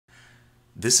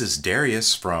This is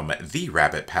Darius from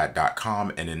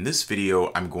therabbitpad.com, and in this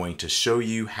video I'm going to show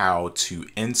you how to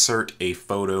insert a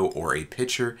photo or a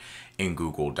picture in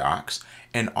Google Docs,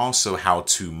 and also how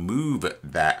to move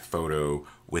that photo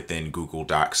within Google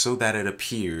Docs so that it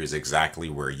appears exactly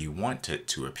where you want it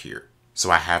to appear.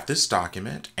 So I have this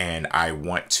document and I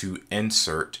want to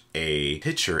insert a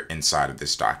picture inside of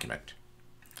this document.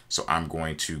 So I'm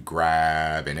going to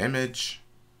grab an image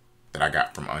that I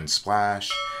got from Unsplash,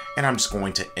 and I'm just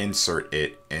going to insert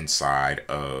it inside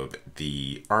of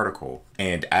the article.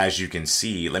 And as you can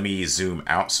see, let me zoom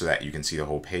out so that you can see the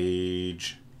whole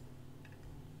page.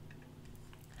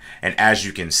 And as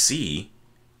you can see,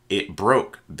 it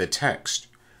broke the text.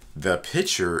 The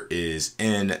picture is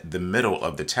in the middle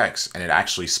of the text and it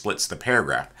actually splits the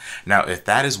paragraph. Now, if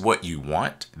that is what you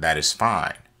want, that is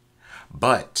fine.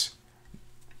 But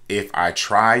if I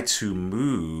try to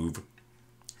move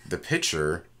the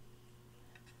picture,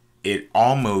 it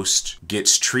almost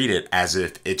gets treated as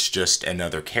if it's just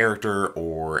another character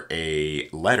or a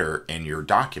letter in your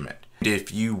document.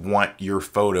 If you want your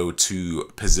photo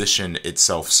to position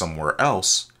itself somewhere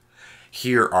else,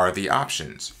 here are the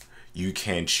options. You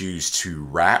can choose to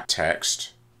wrap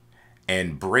text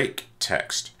and break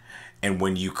text. And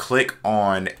when you click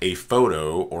on a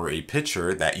photo or a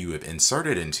picture that you have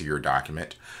inserted into your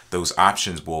document, those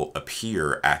options will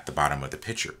appear at the bottom of the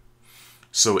picture.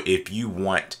 So if you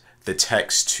want the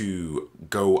text to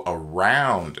go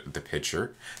around the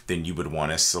picture, then you would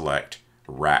want to select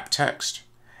wrap text.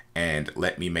 And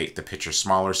let me make the picture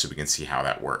smaller so we can see how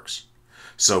that works.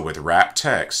 So with wrap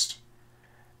text,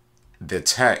 the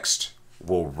text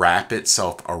will wrap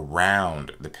itself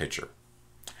around the picture.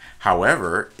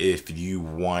 However, if you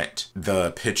want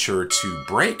the picture to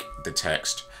break the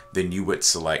text, then you would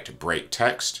select break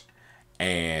text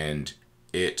and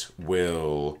it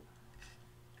will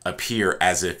appear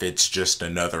as if it's just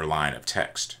another line of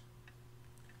text.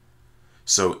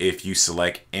 So if you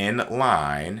select in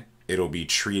line, it'll be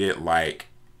treated like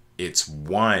it's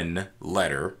one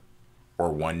letter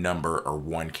or one number or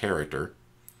one character.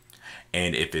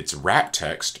 And if it's wrap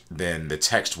text, then the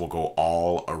text will go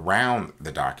all around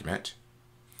the document.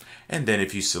 And then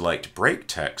if you select break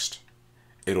text,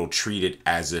 it'll treat it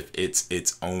as if it's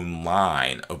its own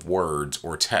line of words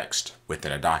or text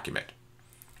within a document.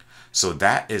 So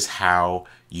that is how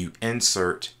you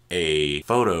insert a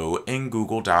photo in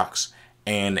Google Docs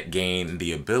and gain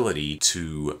the ability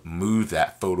to move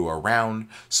that photo around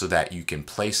so that you can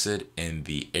place it in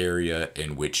the area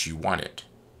in which you want it.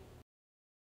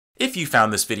 If you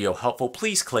found this video helpful,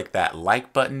 please click that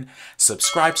like button,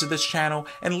 subscribe to this channel,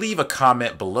 and leave a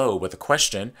comment below with a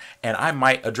question, and I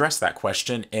might address that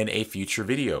question in a future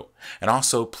video. And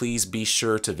also, please be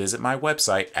sure to visit my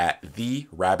website at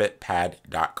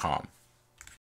therabbitpad.com.